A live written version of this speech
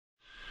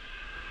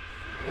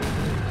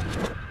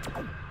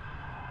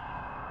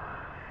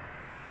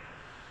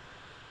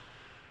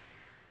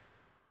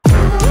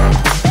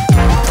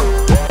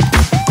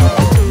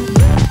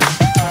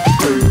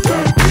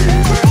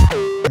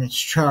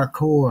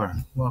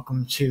CharCore.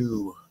 Welcome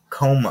to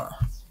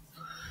Coma.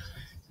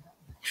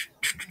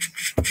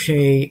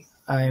 Today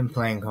I am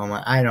playing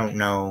Coma. I don't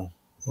know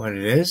what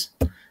it is.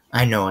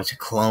 I know it's a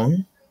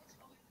clone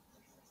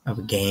of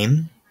a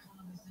game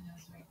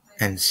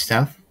and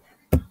stuff.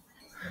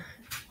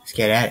 Let's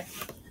get at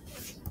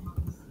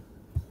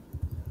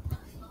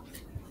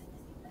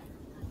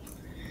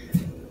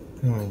it.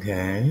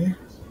 Okay.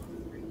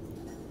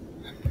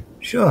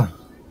 Sure.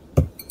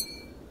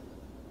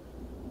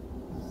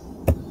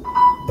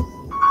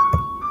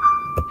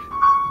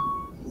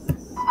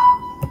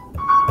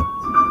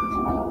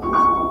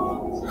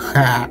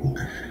 Ha.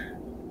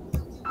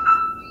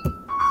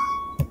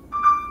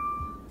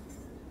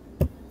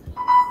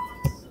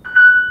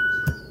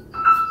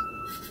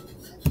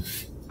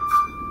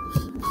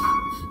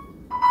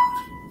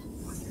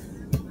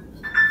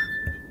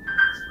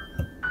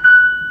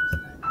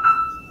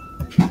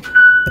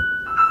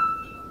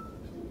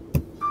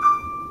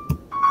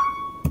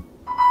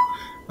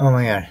 Oh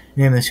my god.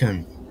 Name the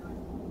tune.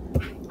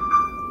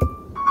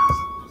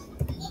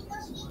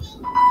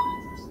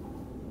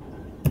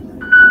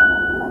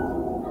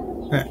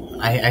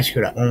 I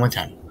screwed up one more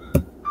time.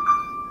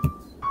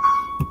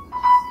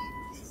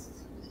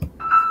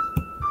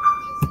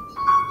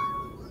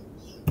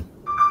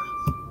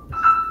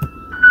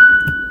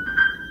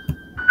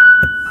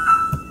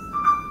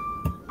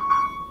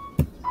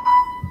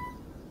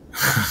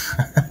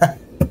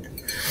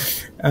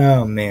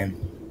 Oh man.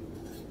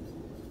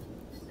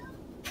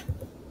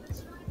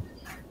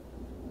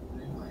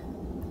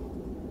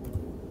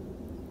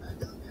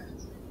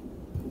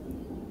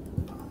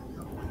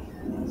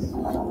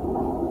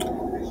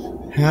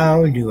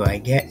 How do I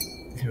get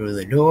through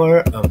the door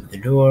of the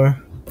door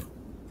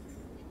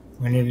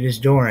when it is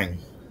dooring?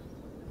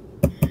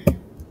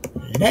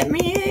 Let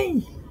me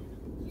in!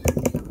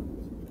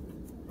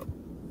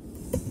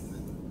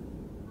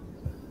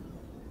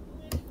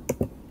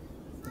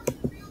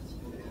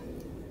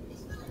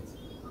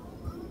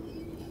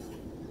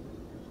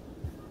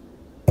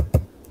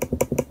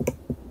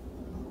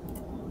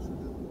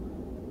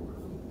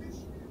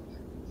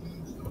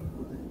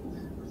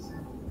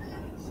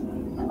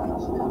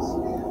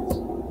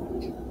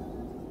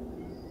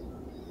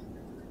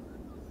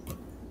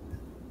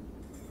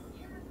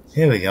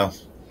 Here we go.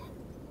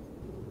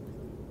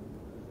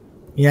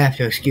 You have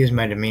to excuse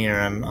my demeanor,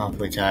 I'm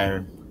awfully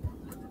tired.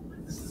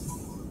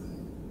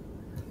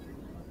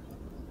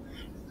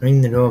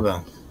 Ring the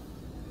doorbell.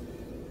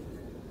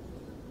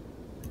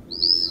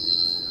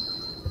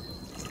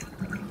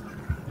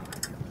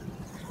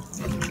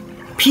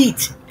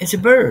 Pete! It's a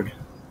bird!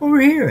 Over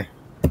here!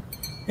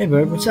 Hey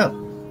bird, what's up?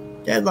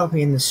 Dad locked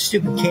me in this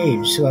stupid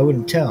cage so I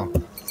wouldn't tell.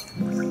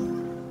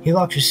 He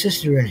locked your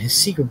sister in his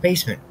secret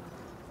basement.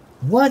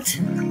 What?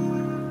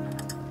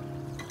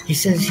 He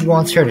says he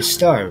wants her to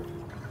starve.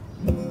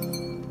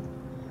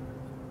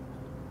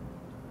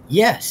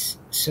 Yes,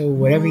 so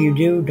whatever you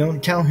do,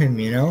 don't tell him,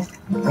 you know?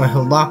 Or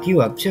he'll lock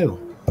you up too.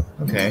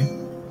 Okay.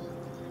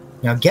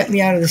 Now get me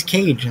out of this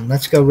cage and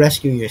let's go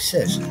rescue your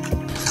sis.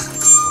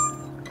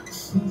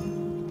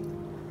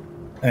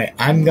 Alright,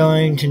 I'm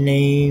going to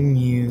name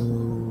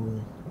you...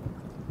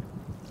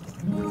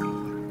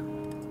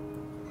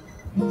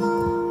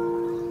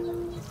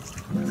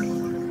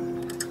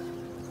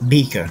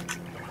 Beaker.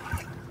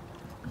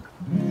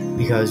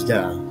 Because,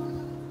 duh.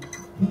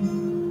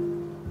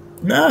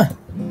 Nah!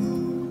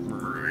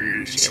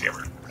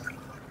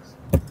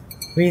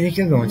 Where do you think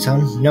you're going,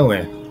 son?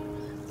 Nowhere.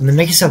 Well, then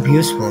make yourself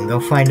useful and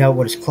go find out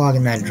what is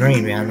clogging that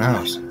drain behind the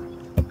house.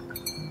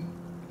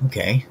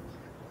 Okay.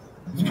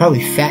 It's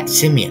probably Fat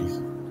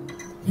Simeon.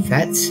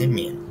 Fat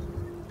Simeon.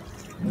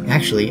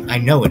 Actually, I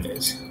know it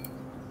is.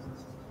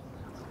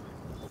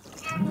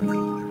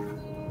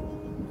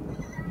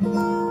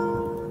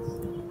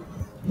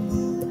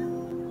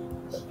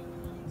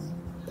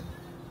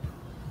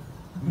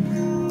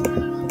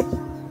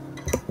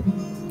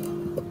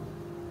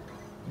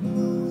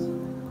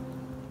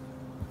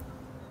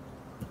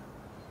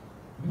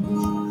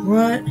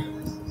 What?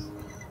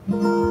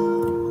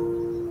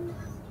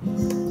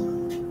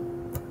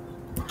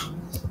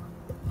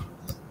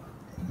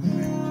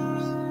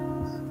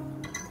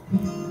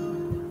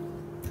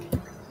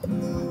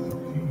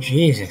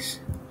 Jesus.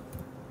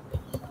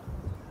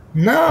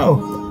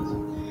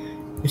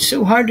 No! It's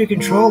so hard to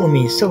control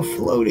me, it's so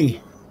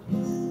floaty.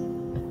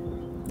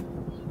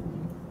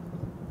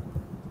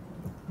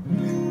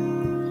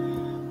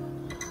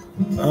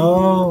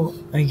 Oh,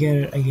 I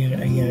get it.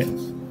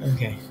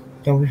 Okay,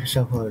 don't be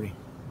so floaty.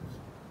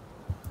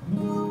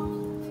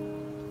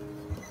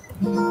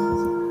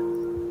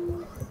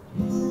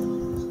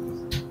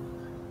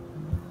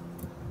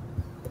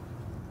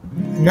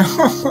 No!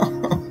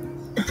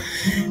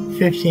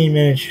 15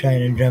 minutes trying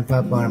to jump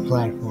up on a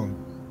platform.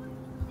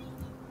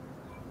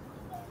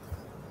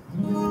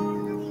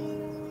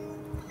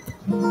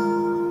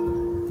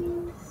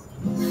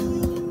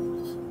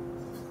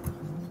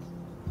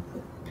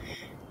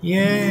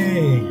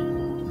 Yay!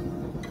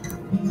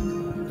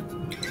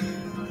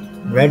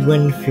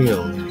 Redwind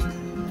Field.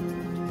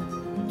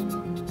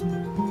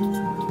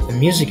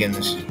 music in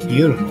this is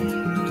beautiful.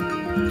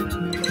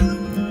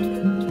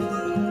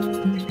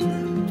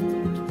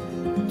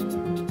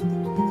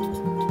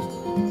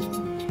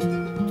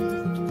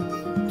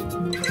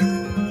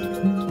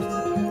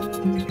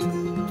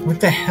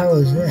 What the hell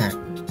is that?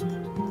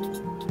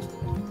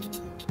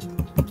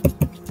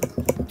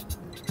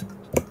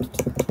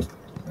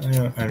 I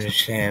don't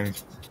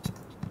understand.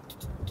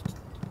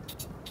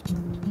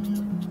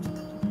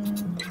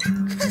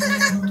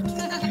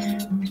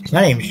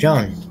 My name's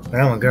John, but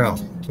I'm a girl.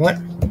 What?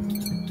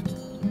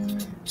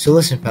 So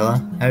listen, fella,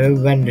 have you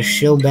ever been to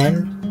Shill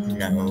Bend?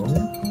 No.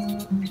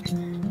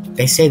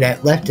 They say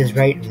that left is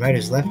right and right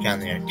is left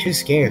down there. Too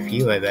scary for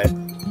you, I bet.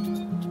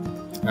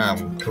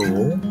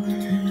 Cool.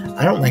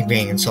 I don't like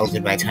being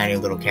insulted by tiny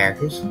little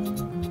characters.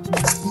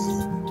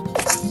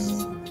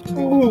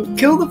 Oh,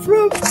 kill the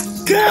fruit!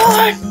 Kill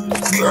it!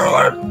 Kill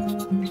it!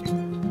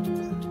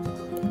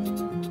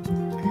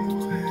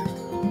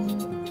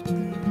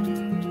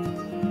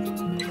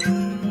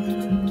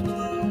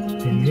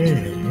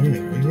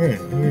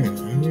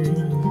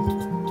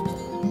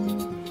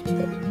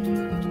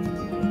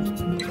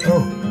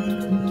 Oh.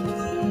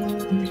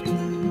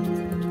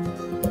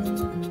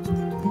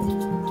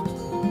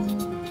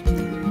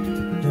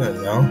 There we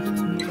go.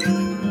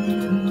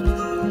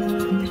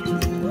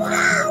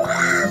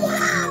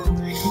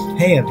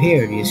 Hey, up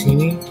here, do you see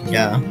me?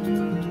 Duh.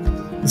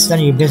 It's none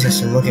of your business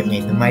to look at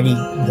me, the mighty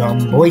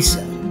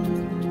Gomboisa.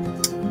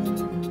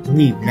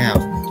 Leave now.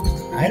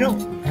 I don't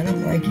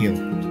like you.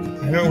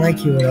 I don't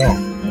like you at all.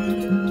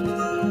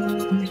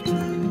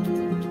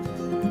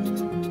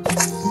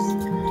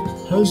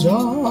 Huzzah!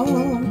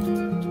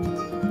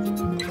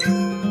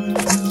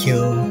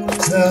 Kill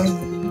the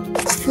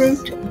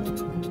fruit.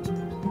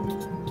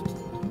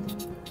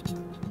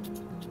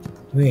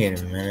 Wait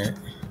a minute.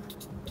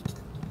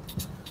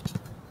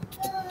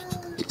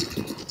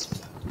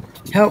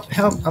 Help,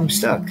 help, I'm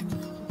stuck.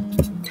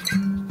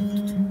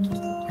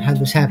 How'd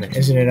this happen?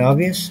 Isn't it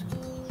obvious?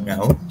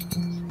 No.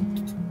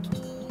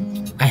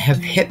 I have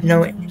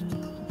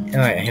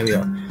Alright, here we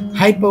go.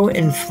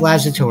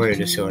 Hypoinflammatory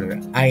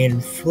disorder. I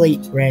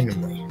inflate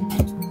randomly.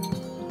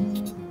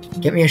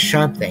 Get me a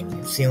sharp thing.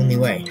 It's the only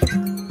way.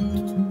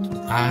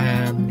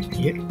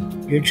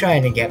 You're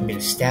trying to get me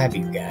to stab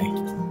you, guy.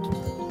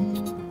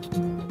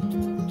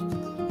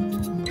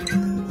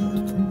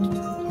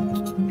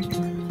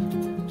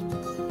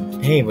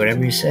 Hey,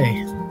 whatever you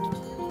say.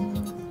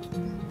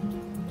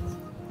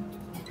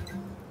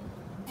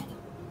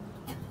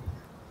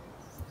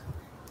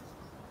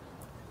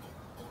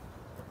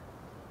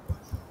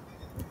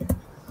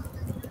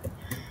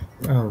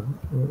 Oh,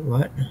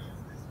 what?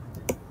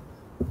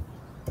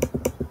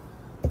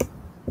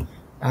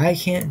 I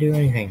can't do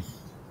anything.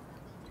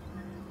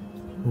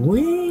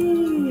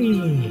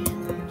 Whee!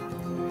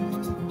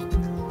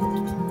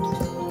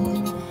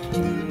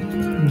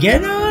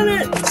 Get on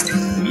it!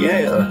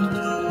 Yeah!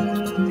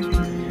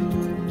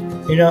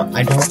 You know,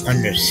 I don't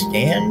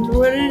understand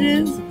what it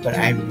is, but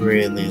I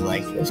really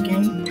like this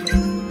game.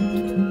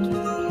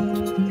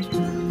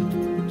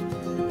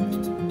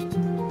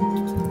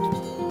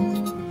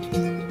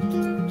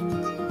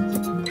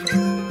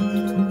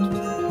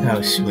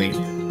 Oh, sweet.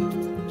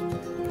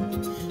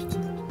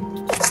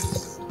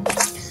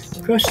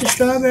 Crush the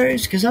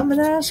strawberries, cause I'm an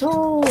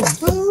asshole!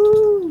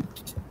 Boom!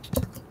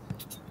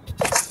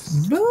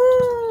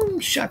 Boom!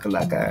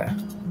 Shakalaka!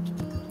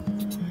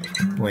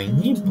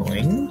 Boingy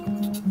boing.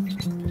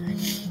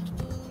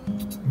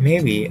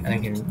 Maybe I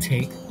can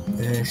take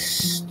this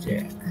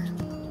stick.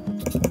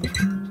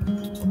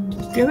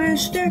 Give me a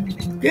stick!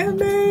 Give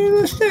me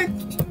the stick!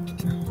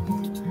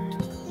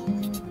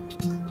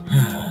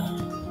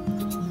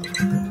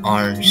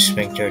 Orange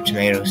sphincter,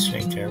 tomato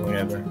sphincter,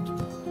 whatever.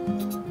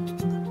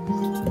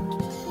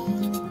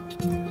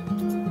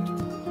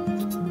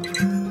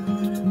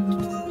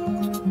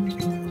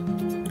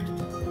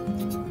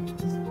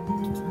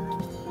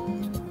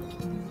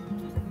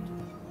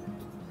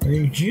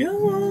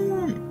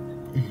 Jump!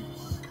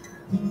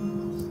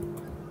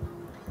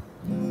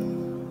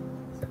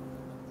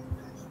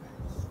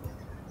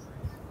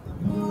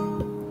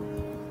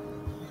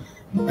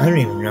 I don't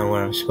even know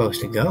where I'm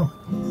supposed to go.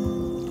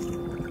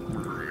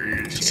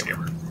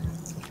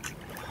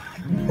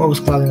 What was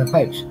clogging the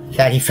pipes?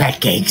 Fatty fat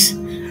cakes.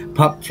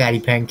 Pop fatty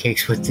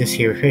pancakes with this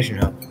here fishing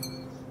hook.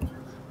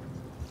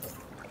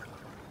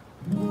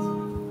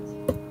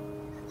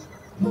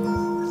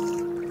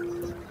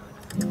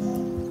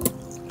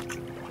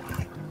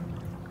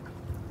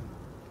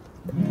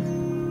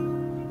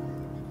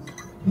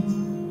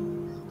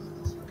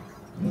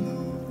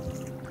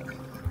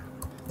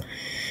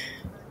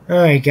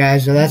 Alright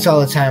guys, so that's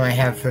all the time I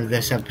have for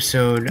this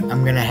episode.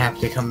 I'm gonna have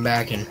to come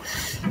back and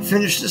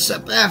finish this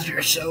up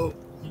after, so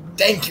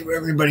thank you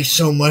everybody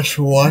so much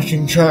for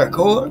watching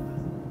CharCore.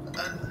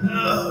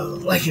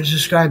 Like and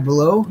subscribe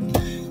below.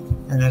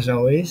 And as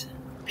always,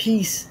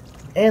 peace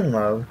and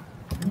love.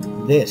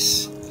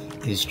 This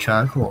is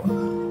CharCore.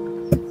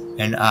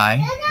 And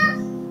I,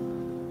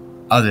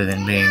 other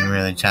than being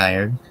really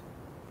tired,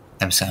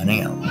 am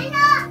signing out.